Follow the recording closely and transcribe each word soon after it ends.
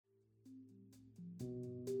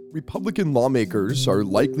Republican lawmakers are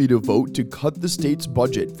likely to vote to cut the state's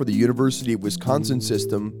budget for the University of Wisconsin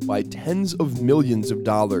system by tens of millions of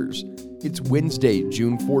dollars. It's Wednesday,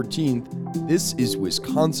 June 14th. This is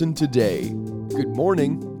Wisconsin Today. Good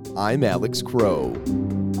morning, I'm Alex Crow.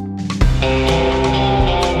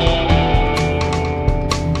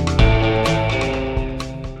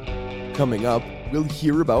 Coming up, we'll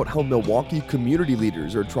hear about how Milwaukee community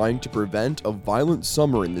leaders are trying to prevent a violent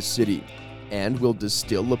summer in the city. And we'll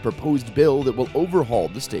distill a proposed bill that will overhaul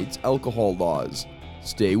the state's alcohol laws.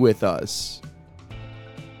 Stay with us.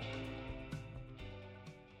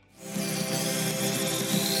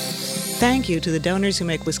 Thank you to the donors who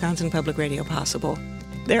make Wisconsin Public Radio possible.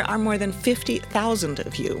 There are more than 50,000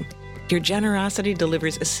 of you. Your generosity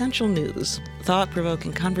delivers essential news,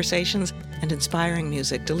 thought-provoking conversations, and inspiring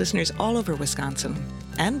music to listeners all over Wisconsin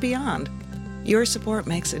and beyond. Your support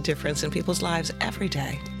makes a difference in people's lives every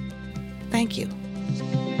day. Thank you.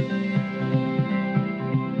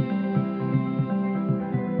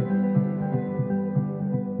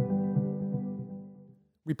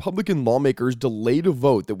 Republican lawmakers delayed a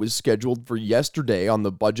vote that was scheduled for yesterday on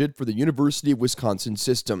the budget for the University of Wisconsin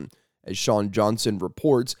system. As Sean Johnson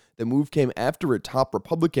reports, the move came after a top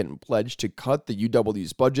Republican pledged to cut the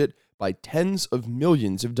UW's budget by tens of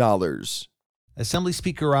millions of dollars. Assembly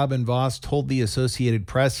Speaker Robin Vos told the Associated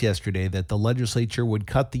Press yesterday that the legislature would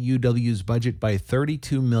cut the UW's budget by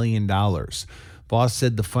 $32 million. Vos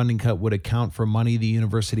said the funding cut would account for money the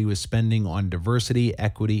university was spending on diversity,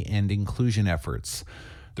 equity, and inclusion efforts.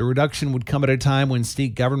 The reduction would come at a time when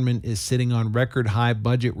state government is sitting on record-high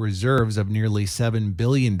budget reserves of nearly $7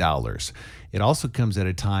 billion. It also comes at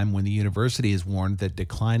a time when the university has warned that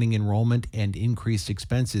declining enrollment and increased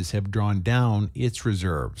expenses have drawn down its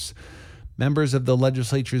reserves. Members of the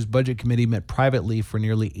legislature's budget committee met privately for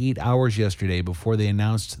nearly 8 hours yesterday before they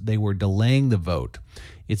announced they were delaying the vote.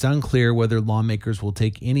 It's unclear whether lawmakers will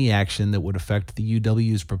take any action that would affect the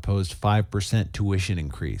UW's proposed 5% tuition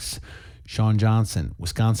increase. Sean Johnson,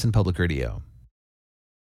 Wisconsin Public Radio.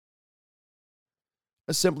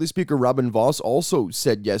 Assembly Speaker Robin Vos also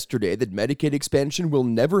said yesterday that Medicaid expansion will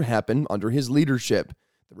never happen under his leadership.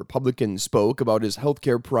 The Republican spoke about his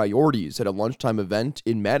healthcare priorities at a lunchtime event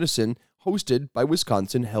in Madison hosted by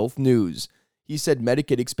Wisconsin Health News. He said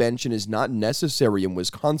Medicaid expansion is not necessary in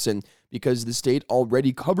Wisconsin because the state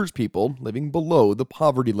already covers people living below the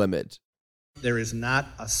poverty limit. There is not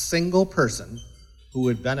a single person who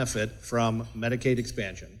would benefit from Medicaid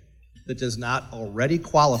expansion that does not already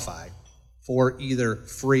qualify for either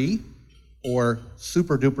free or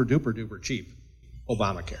super duper duper duper cheap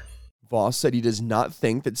Obamacare. Vos said he does not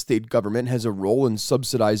think that state government has a role in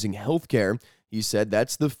subsidizing health care. He said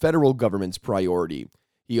that's the federal government's priority.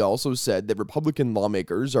 He also said that Republican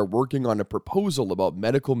lawmakers are working on a proposal about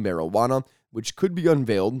medical marijuana, which could be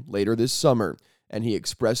unveiled later this summer, and he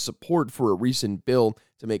expressed support for a recent bill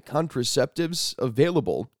to make contraceptives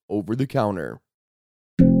available over the counter.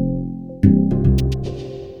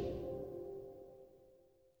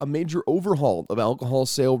 A major overhaul of alcohol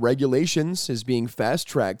sale regulations is being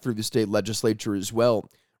fast-tracked through the state legislature as well.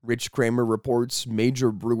 Rich Kramer reports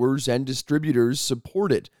major brewers and distributors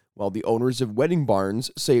support it, while the owners of wedding barns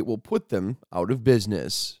say it will put them out of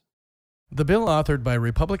business. The bill authored by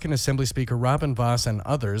Republican Assembly Speaker Robin Vos and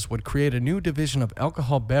others would create a new division of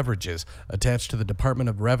alcohol beverages attached to the Department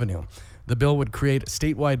of Revenue. The bill would create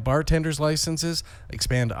statewide bartenders' licenses,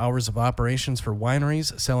 expand hours of operations for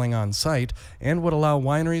wineries selling on site, and would allow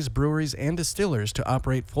wineries, breweries, and distillers to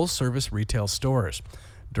operate full-service retail stores.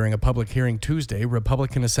 During a public hearing Tuesday,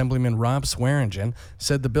 Republican Assemblyman Rob Swearingen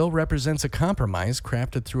said the bill represents a compromise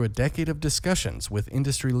crafted through a decade of discussions with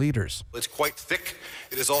industry leaders. It's quite thick.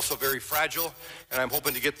 It is also very fragile, and I'm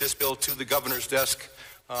hoping to get this bill to the governor's desk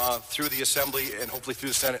through the Assembly and hopefully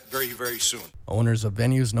through the Senate very, very soon. Owners of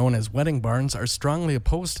venues known as wedding barns are strongly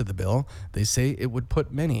opposed to the bill. They say it would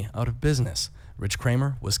put many out of business. Rich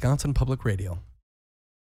Kramer, Wisconsin Public Radio.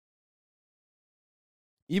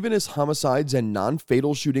 Even as homicides and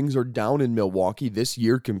non-fatal shootings are down in Milwaukee this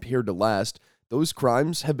year compared to last, those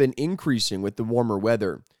crimes have been increasing with the warmer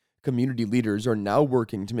weather. Community leaders are now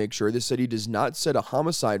working to make sure the city does not set a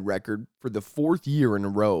homicide record for the fourth year in a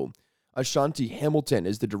row. Ashanti Hamilton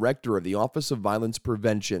is the director of the Office of Violence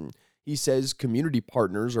Prevention. He says community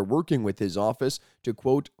partners are working with his office to,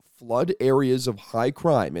 quote, flood areas of high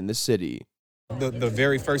crime in the city. The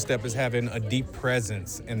very first step is having a deep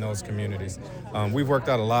presence in those communities. We've worked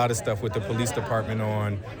out a lot of stuff with the police department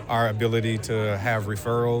on our ability to have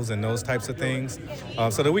referrals and those types of things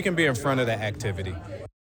so that we can be in front of that activity.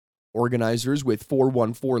 Organizers with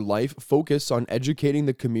 414 Life focus on educating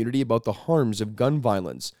the community about the harms of gun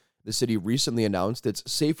violence. The city recently announced its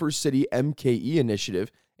Safer City MKE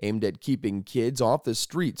initiative aimed at keeping kids off the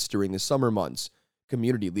streets during the summer months.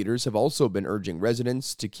 Community leaders have also been urging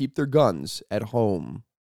residents to keep their guns at home.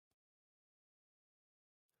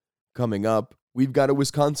 Coming up, we've got a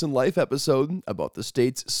Wisconsin Life episode about the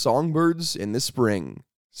state's songbirds in the spring.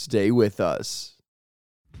 Stay with us.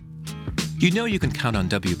 You know you can count on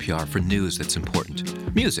WPR for news that's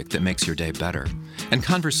important, music that makes your day better, and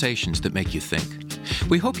conversations that make you think.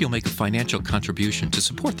 We hope you'll make a financial contribution to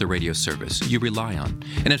support the radio service you rely on,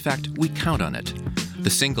 and in fact, we count on it. The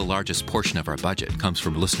single largest portion of our budget comes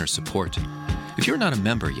from listener support. If you're not a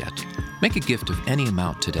member yet, make a gift of any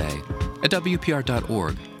amount today at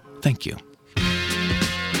WPR.org. Thank you.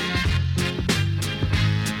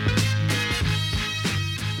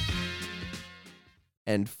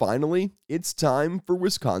 And finally, it's time for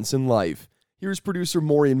Wisconsin Life. Here's producer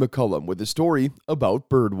Maureen McCullum with a story about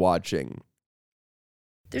bird watching.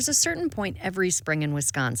 There's a certain point every spring in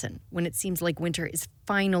Wisconsin when it seems like winter is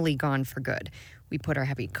finally gone for good. We put our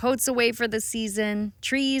heavy coats away for the season,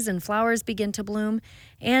 trees and flowers begin to bloom,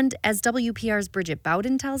 and as WPR's Bridget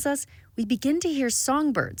Bowden tells us, we begin to hear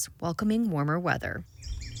songbirds welcoming warmer weather.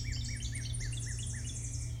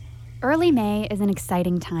 Early May is an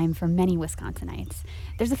exciting time for many Wisconsinites.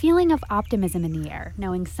 There's a feeling of optimism in the air,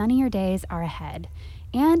 knowing sunnier days are ahead.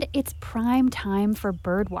 And it's prime time for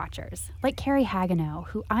bird watchers, like Carrie Hagano,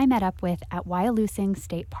 who I met up with at Wyalusing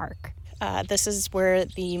State Park. This is where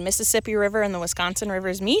the Mississippi River and the Wisconsin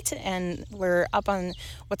rivers meet, and we're up on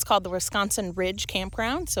what's called the Wisconsin Ridge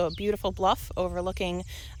Campground, so a beautiful bluff overlooking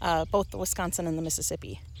both the Wisconsin and the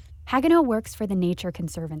Mississippi. Hagano works for the Nature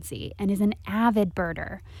Conservancy and is an avid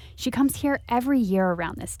birder. She comes here every year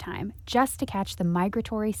around this time just to catch the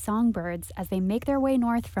migratory songbirds as they make their way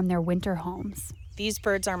north from their winter homes. These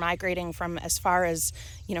birds are migrating from as far as,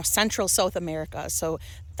 central South America, so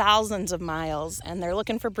thousands of miles, and they're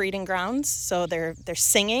looking for breeding grounds. So they're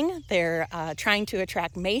singing, they're trying to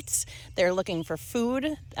attract mates, they're looking for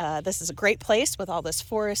food. This is a great place with all this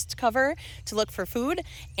forest cover to look for food,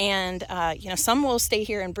 and some will stay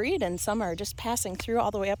here and breed, and some are just passing through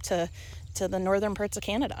all the way up to the northern parts of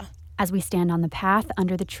Canada. As we stand on the path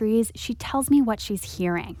under the trees, she tells me what she's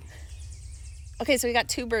hearing. Okay, so we got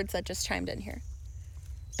two birds that just chimed in here.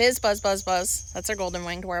 Biz, buzz, buzz, buzz. That's our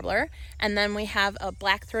golden-winged warbler. And then we have a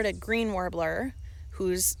black-throated green warbler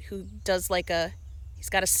who does he's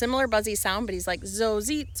got a similar buzzy sound, but he's like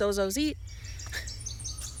zo-zeet, zo-zo-zeet.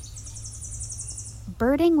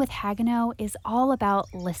 Birding with Hagano is all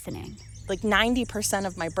about listening. Like 90%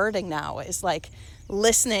 of my birding now is like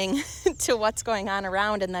listening to what's going on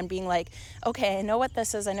around and then being like, okay, I know what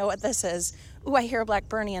this is. Ooh, I hear a black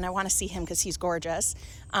Bernie and I want to see him because he's gorgeous.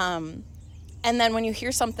 And then when you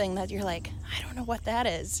hear something that you're like, I don't know what that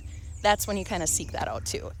is, that's when you kind of seek that out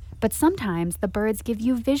too. But sometimes the birds give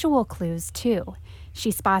you visual clues too.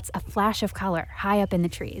 She spots a flash of color high up in the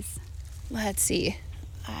trees. Let's see.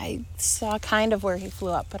 I saw kind of where he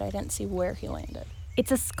flew up, but I didn't see where he landed.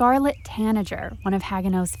 It's a scarlet tanager, one of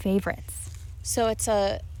Hagano's favorites. So it's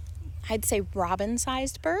I'd say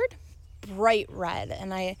robin-sized bird, bright red.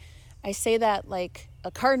 And I say that like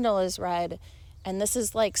a cardinal is red, and this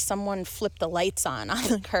is like someone flipped the lights on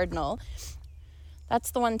the cardinal. That's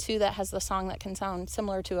the one, too, that has the song that can sound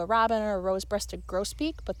similar to a robin or a rose-breasted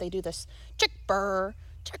grosbeak, but they do this chick-burr,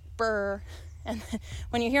 chick-burr. And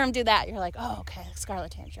when you hear them do that, you're like, oh, okay,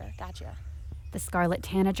 scarlet tanager, gotcha. The scarlet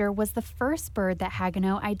tanager was the first bird that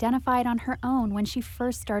Hagano identified on her own when she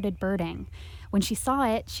first started birding. When she saw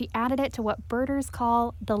it, she added it to what birders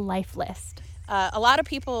call the life list. A lot of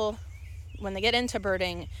people, when they get into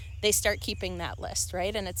birding, they start keeping that list,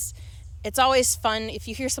 right? And it's always fun if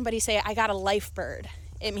you hear somebody say, I got a life bird.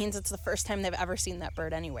 It means it's the first time they've ever seen that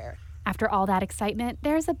bird anywhere. After all that excitement,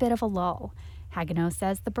 there's a bit of a lull. Hagano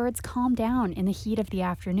says the birds calm down in the heat of the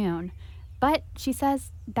afternoon. But she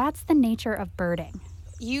says that's the nature of birding.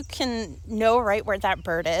 You can know right where that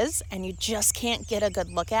bird is, and you just can't get a good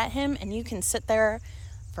look at him, and you can sit there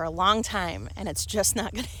for a long time, and it's just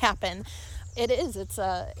not going to happen. It's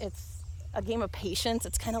a game of patience.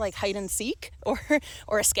 It's kind of like hide and seek or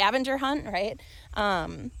a scavenger hunt, right?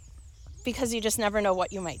 Because you just never know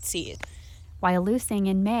what you might see. Wyalusing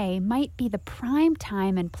in May might be the prime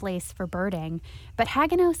time and place for birding, but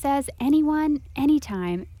Hagano says anyone,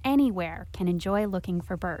 anytime, anywhere can enjoy looking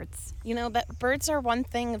for birds. You know, that birds are one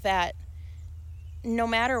thing that no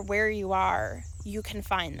matter where you are, you can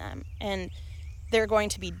find them. And they're going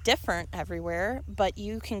to be different everywhere, but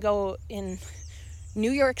you can go in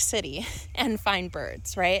New York City and find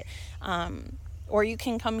birds, right? Or you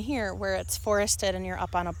can come here where it's forested and you're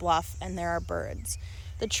up on a bluff and there are birds.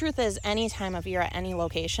 The truth is, any time of year at any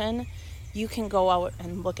location, you can go out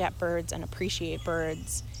and look at birds and appreciate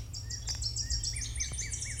birds.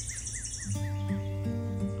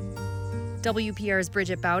 WPR's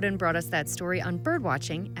Bridget Bowden brought us that story on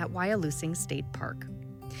birdwatching at Wyalusing State Park.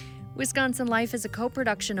 Wisconsin Life is a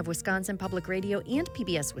co-production of Wisconsin Public Radio and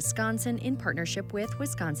PBS Wisconsin in partnership with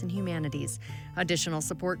Wisconsin Humanities. Additional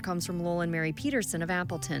support comes from Lowell and Mary Peterson of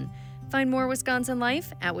Appleton. Find more Wisconsin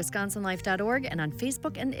Life at wisconsinlife.org and on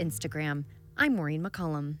Facebook and Instagram. I'm Maureen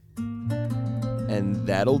McCullum. And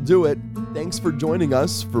that'll do it. Thanks for joining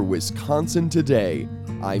us for Wisconsin Today.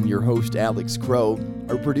 I'm your host, Alex Crow.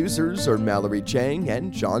 Our producers are Mallory Chang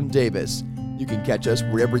and John Davis. You can catch us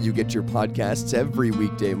wherever you get your podcasts every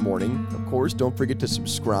weekday morning. Of course, don't forget to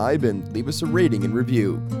subscribe and leave us a rating and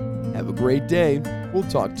review. Have a great day. We'll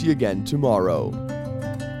talk to you again tomorrow.